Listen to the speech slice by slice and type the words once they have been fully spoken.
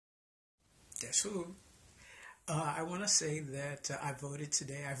Guess who? I want to say that I voted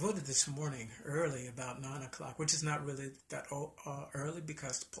today. I voted this morning early, about 9 o'clock, which is not really that early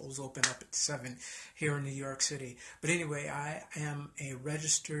because the polls open up at 7 here in New York City. But anyway, I am a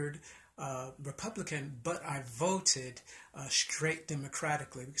registered Republican, but I voted straight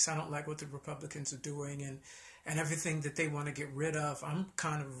democratically because I don't like what the Republicans are doing and everything that they want to get rid of. I'm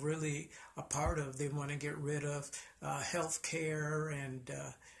kind of really a part of. They want to get rid of health care and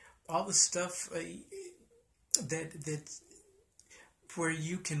all the stuff that where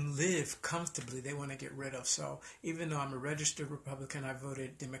you can live comfortably, they want to get rid of. So even though I'm a registered Republican, I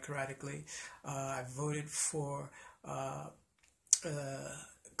voted democratically. I voted for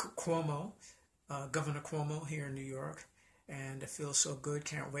Cuomo, Governor Cuomo here in New York, and it feels so good.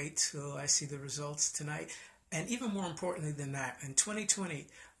 Can't wait till I see the results tonight. And even more importantly than that, in 2020,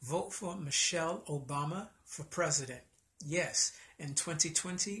 vote for Michelle Obama for president. Yes, in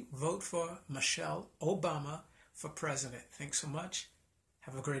 2020, vote for Michelle Obama for president. Thanks so much.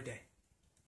 Have a great day.